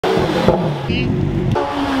Call me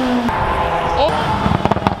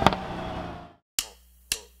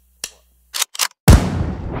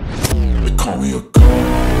a god.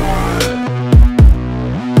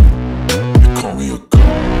 They call me a god.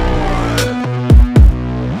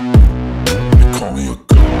 They call me a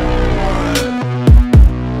god.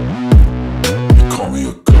 They call me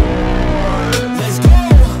a god. Let's go.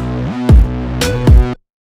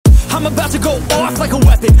 I'm about to go off like a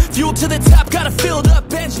weapon. Fuel to the top, got a filled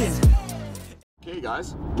up engine. Okay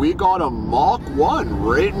guys, we got a Mach 1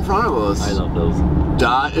 right in front of us. I love those.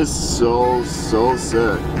 That is so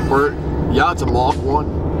sick. Yeah, it's a Mach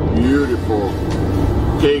 1. Beautiful.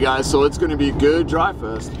 Okay guys, so it's gonna be good drive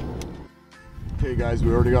fest. Okay guys,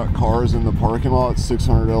 we already got cars in the parking lot.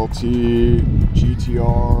 600 LT,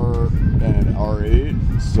 GTR, and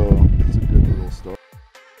R8. So it's a good little stuff.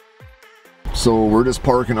 So we're just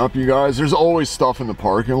parking up, you guys. There's always stuff in the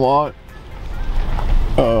parking lot.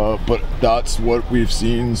 But that's what we've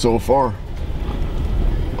seen so far.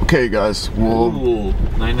 Okay guys, we'll...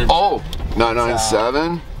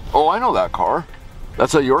 997. Oh, I know that car.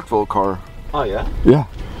 That's a Yorkville car. Oh yeah? Yeah.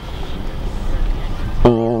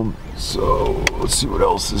 So let's see what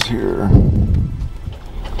else is here.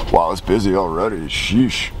 Wow, it's busy already.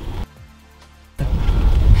 Sheesh.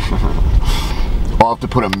 I'll have to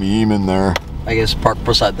put a meme in there. I guess park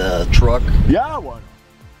beside the truck. Yeah, why not?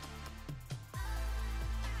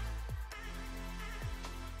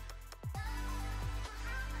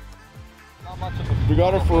 We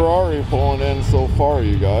got a Ferrari pulling in so far,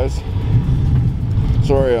 you guys.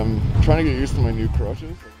 Sorry, I'm trying to get used to my new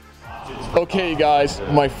crutches. Okay, guys,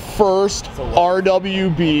 my first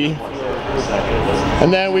RWB.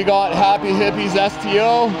 And then we got Happy Hippies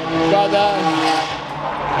STO. Got that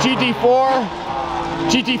GT4,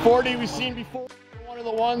 GT40 we've seen before. One of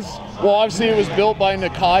the ones, well, obviously it was built by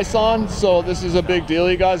Nakai-san, so this is a big deal,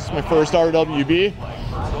 you guys. It's my first RWB.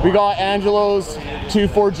 We got Angelo's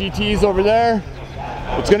 2.4 GTs over there.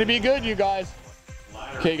 It's gonna be good, you guys.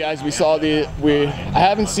 Okay guys, I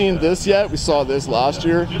haven't seen this yet. We saw this last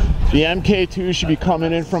year. The MK2 should be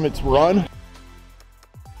coming in from its run.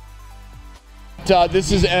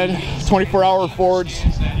 This is 24-hour Ford's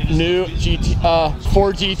new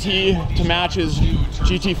Ford GT to match his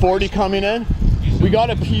GT40 coming in. We got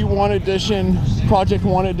a P1 edition, Project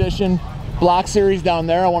 1 edition, Black Series down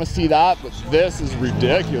there. I want to see that, but this is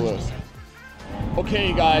ridiculous. Okay,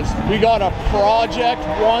 you guys, we got a Project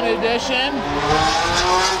 1 edition.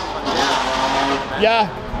 Yeah,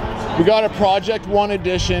 we got a Project 1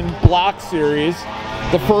 edition Black Series,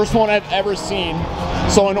 the first one I've ever seen.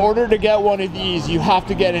 So in order to get one of these, you have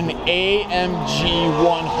to get an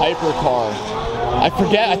AMG1 Hypercar. I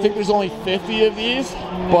forget, I think there's only 50 of these,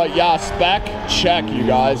 but yeah, spec check, you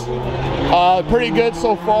guys. Pretty good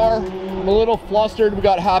so far. I'm a little flustered. We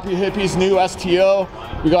got Happy Hippies new STO.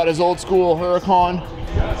 We got his old school Huracan,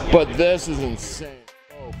 but this is insane.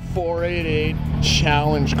 Oh, 488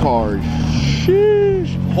 challenge car.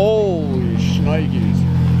 Sheesh. Holy shnikes.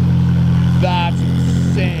 That's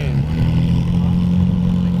insane.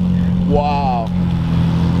 Wow.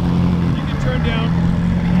 You can turn down.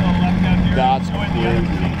 That's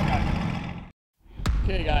crazy.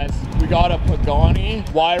 Okay guys, we got a Pagani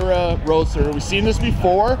Huayra Roadster. We've seen this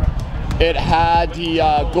before. It had the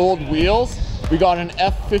gold wheels. We got an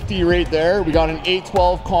F50 right there. We got an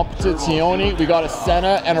 812 Competizione. We got a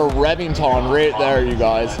Senna and a Rev'S right there, you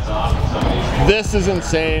guys. This is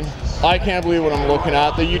insane. I can't believe what I'm looking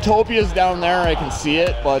at. The Utopia's down there, I can see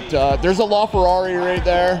it, but there's a LaFerrari right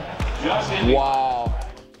there. Wow.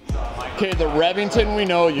 Okay, the Rev'S we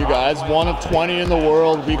know, you guys. One of 20 in the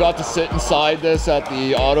world. We got to sit inside this at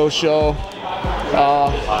the auto show.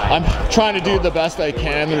 I'm trying to do the best I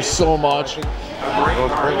can. There's so much.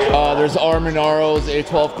 There's Arminaro's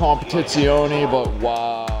A12 Competizione, but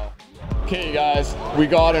wow. Okay guys, we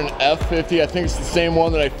got an F50. I think it's the same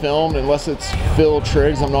one that I filmed, unless it's Phil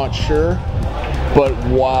Triggs, I'm not sure. But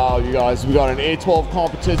wow, you guys, we got an A12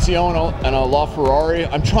 Competizione and a LaFerrari.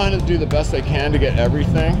 I'm trying to do the best I can to get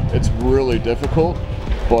everything. It's really difficult,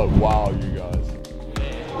 but wow, you guys.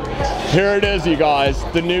 Here it is, you guys,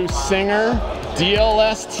 the new Singer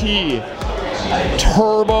Dlst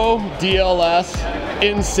Turbo DLS,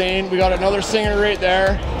 insane. We got another Singer right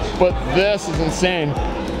there, but this is insane.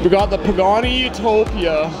 We got the Pagani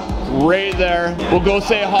Utopia right there. We'll go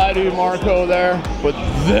say hi to Marco there, but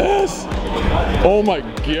this, oh my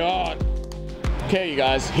God. Okay, you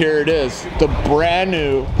guys, here it is. The brand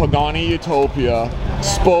new Pagani Utopia,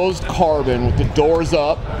 exposed carbon with the doors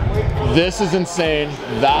up. This is insane.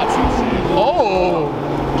 That's insane. Oh,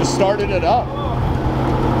 just started it up.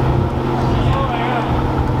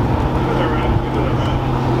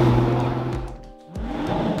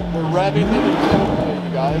 revving the Utopia,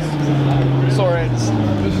 you guys. Sorry, this is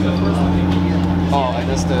the first one. Oh, I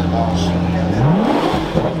missed it. Oh.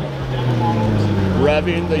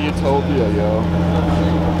 Revving the Utopia, yo.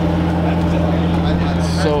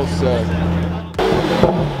 So sick.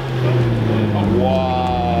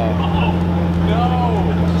 Wow. No!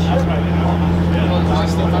 That's right.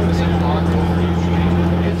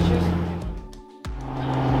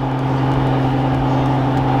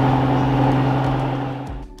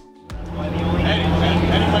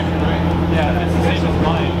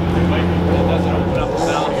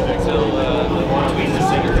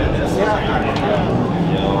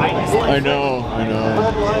 I know.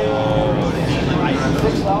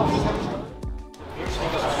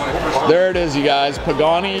 There it is, you guys.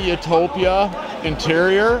 Pagani Utopia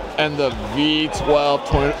interior and the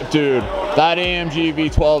V12 dude, that AMG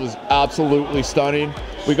V12 is absolutely stunning.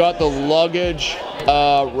 We got the luggage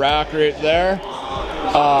rack right there.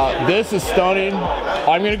 This is stunning.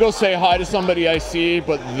 I'm gonna go say hi to somebody I see,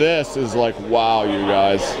 but this is like, wow, you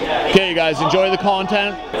guys. Okay, you guys, enjoy the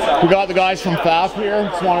content. We got the guys from FAF here.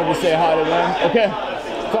 Just wanted to say hi to them. Okay,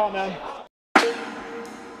 what's up, man?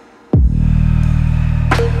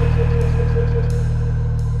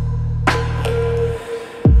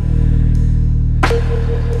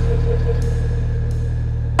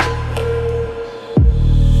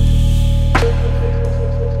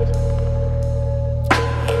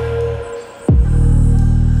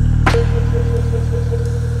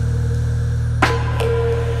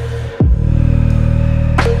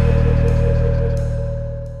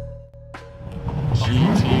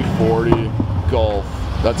 GT40 Golf.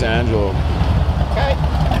 That's Angelo. Okay.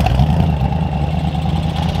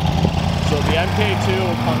 So the MK2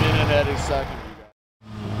 will come in any second.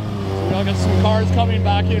 So we got some cars coming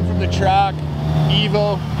back in from the track.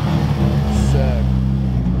 Evo. Sick.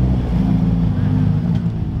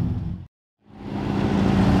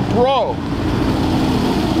 Bro.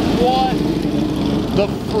 What the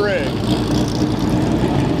frig?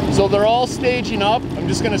 So they're all staging up. I'm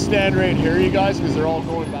just gonna stand right here, you guys, because they're all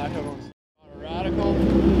going back out on radical.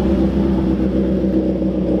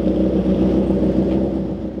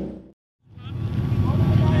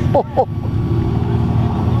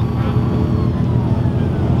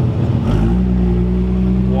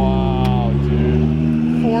 Wow,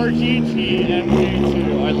 dude. 4GT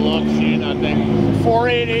MK2. I love seeing that thing.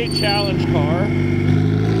 488 challenge car.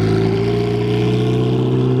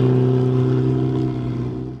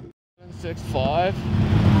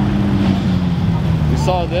 We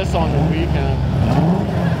saw this on the weekend.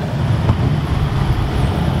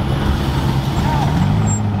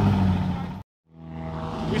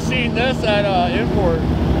 We seen this at import.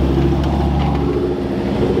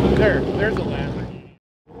 There's a Lamborghini.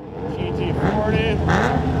 GT40.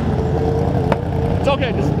 It's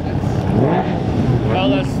okay, just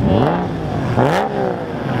LS small.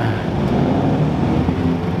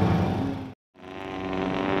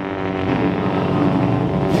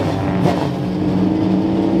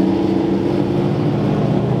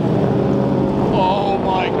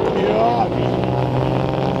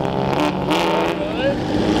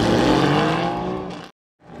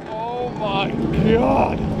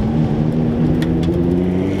 God.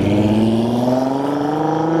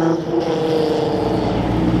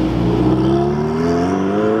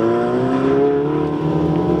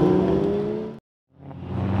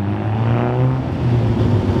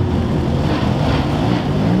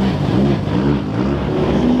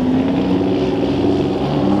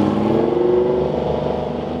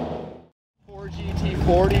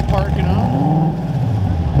 GT40 parking up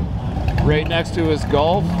right next to his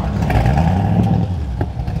Golf.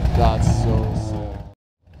 That's so sick.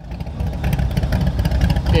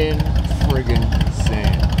 Friggin'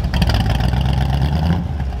 insane.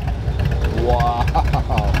 Wow.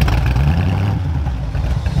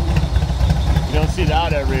 You don't see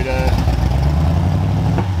that every day.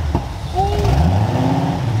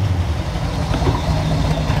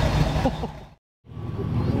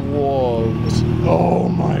 Oh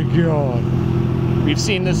my God. We've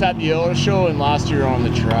seen this at the auto show and last year on the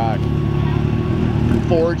track.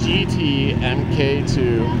 4GT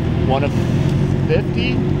MK2, one of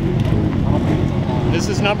 50. This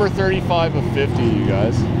is number 35 of 50, you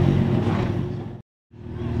guys.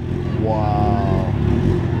 Wow.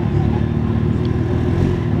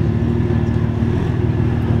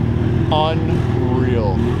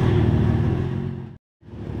 Unreal.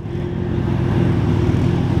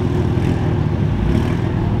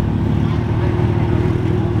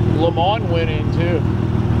 Le Mans winning too.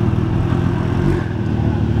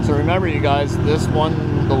 So remember, you guys, this won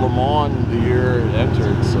the Le Mans the year it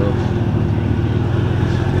entered, so.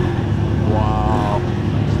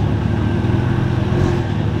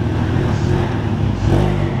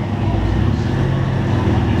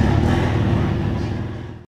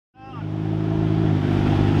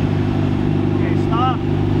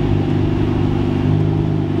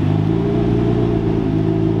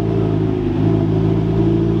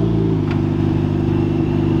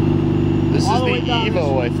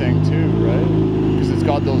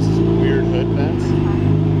 got those weird hood vents.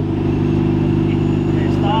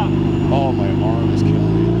 Okay, stop. Oh, my arm is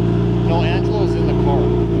killing me. No, Angelo's in the car.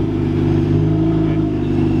 Okay.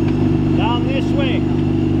 Down this way.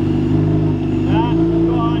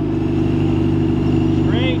 Go on.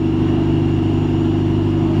 Straight.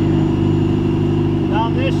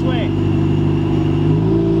 Down this way.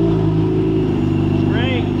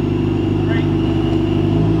 Straight. Straight.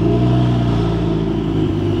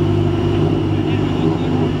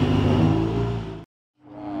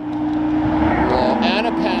 Well, and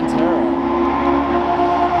a Pantera.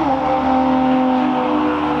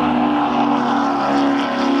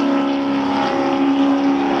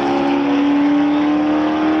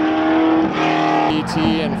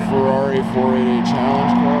 And Ferrari 488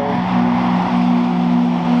 Challenge car.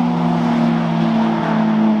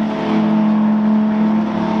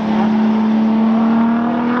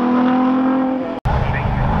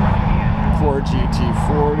 Ford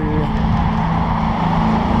GT40.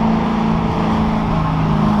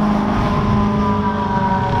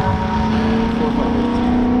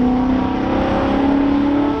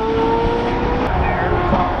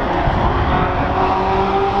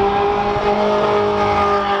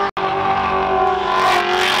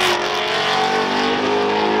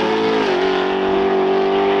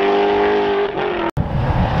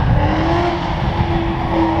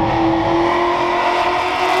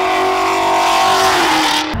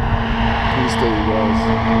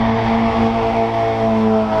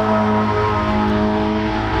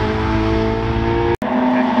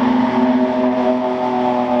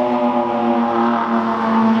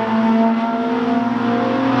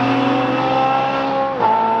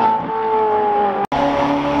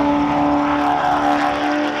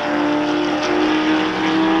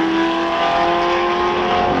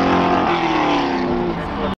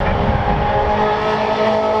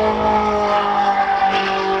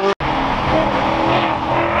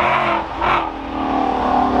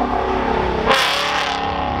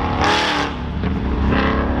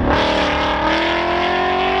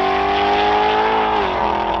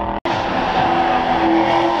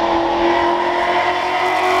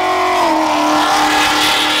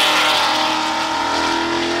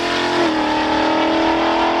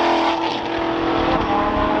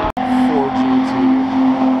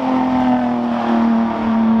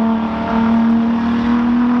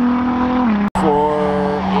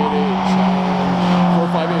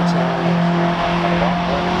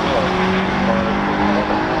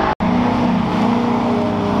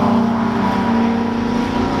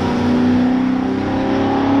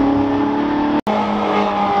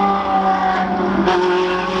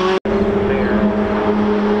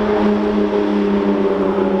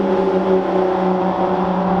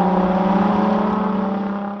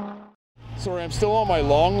 Sorry, I'm still on my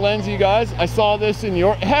long lens, you guys. I saw this in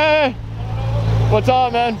York. Hey! What's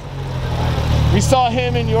up, man? We saw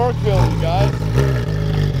him in Yorkville, you guys.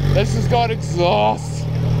 This has got exhaust.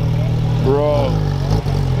 Bro.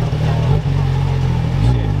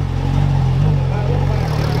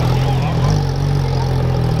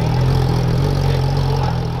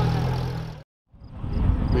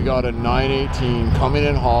 We got a 918 coming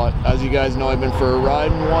in hot. As you guys know, I've been for a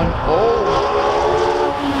ride in one. Oh!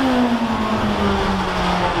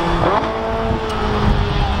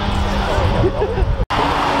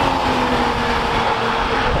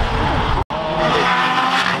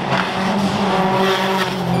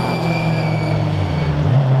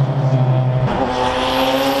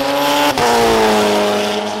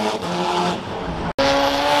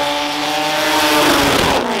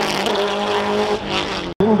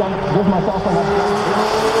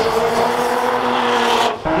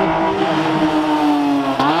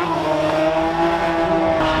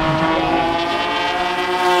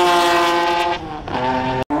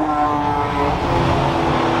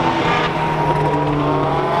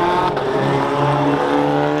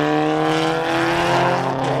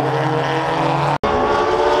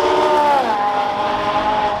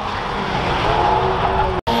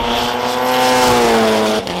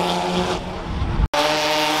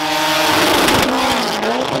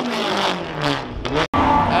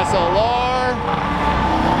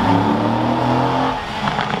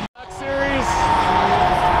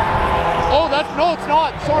 No, it's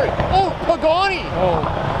not. Sorry. Oh, Pagani. Oh.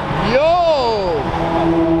 Yo.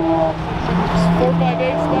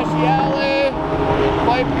 458 Speciale.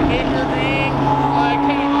 Viper Nature Green. I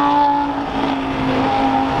can't.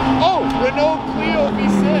 Oh, Renault Clio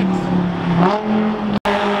V6.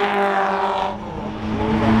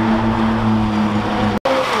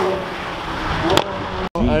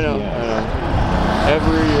 I know.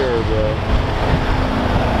 Every year, bro.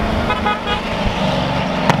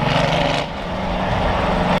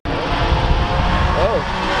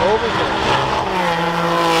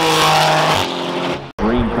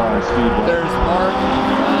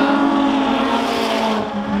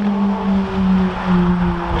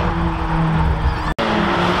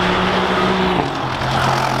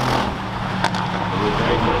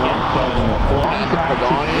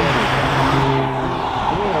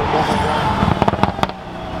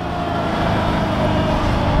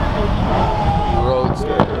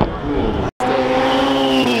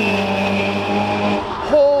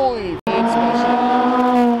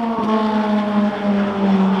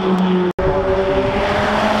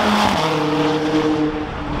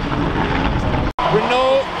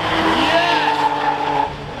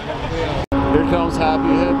 Here comes Happy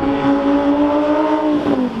Hippie.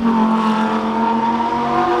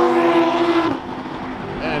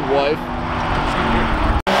 And wife.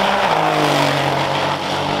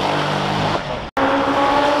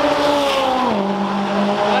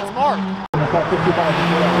 That's Mark.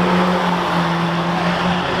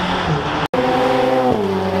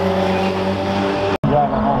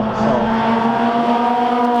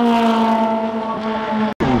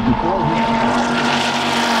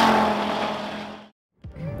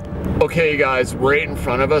 Okay guys, right in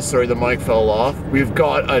front of us, sorry the mic fell off, we've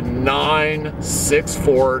got a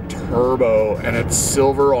 964 turbo and it's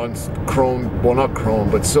silver on chrome, well not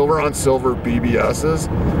chrome, but silver on silver BBSs.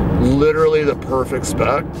 Literally the perfect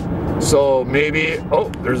spec. So maybe, oh,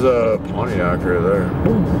 there's a Pontiac right there.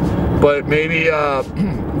 But maybe if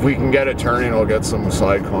we can get it turning, I'll get some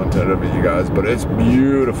side content of it, you guys. But it's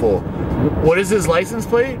beautiful. What is his license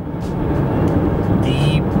plate?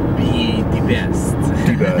 Dlst.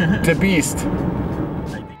 Dlst.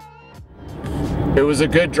 It was a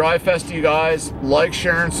good drive fest, you guys. Like,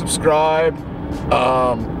 share, and subscribe.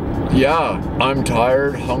 Yeah, I'm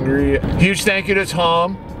tired, hungry. Huge thank you to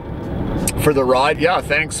Tom for the ride. Yeah,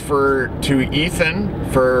 thanks to Ethan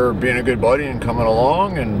for being a good buddy and coming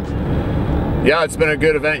along. And yeah, it's been a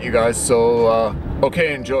good event, you guys. So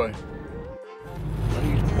okay, enjoy.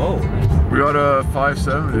 Whoa. We got a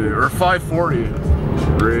 570 or 540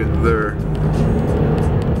 right there.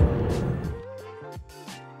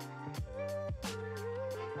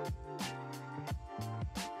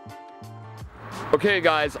 Okay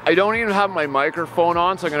guys, I don't even have my microphone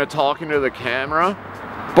on, so I'm gonna talk into the camera.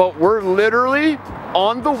 But we're literally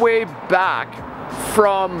on the way back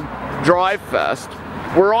from Drive Fest.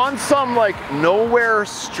 We're on some like nowhere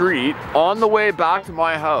street on the way back to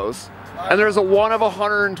my house, and there's a 1 of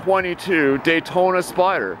 122 Daytona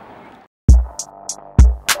Spyder.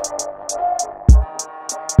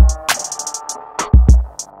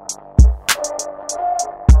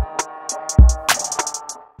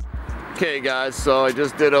 Okay guys, so I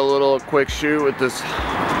just did a little quick shoot with this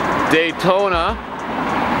Daytona.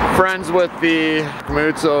 Friends with the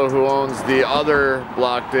Muzzo who owns the other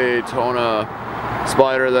black Daytona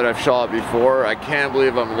Spyder that I've shot before. I can't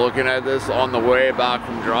believe I'm looking at this on the way back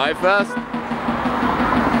from Drive Fest.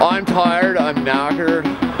 I'm tired, I'm knackered.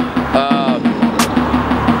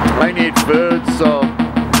 I need food, so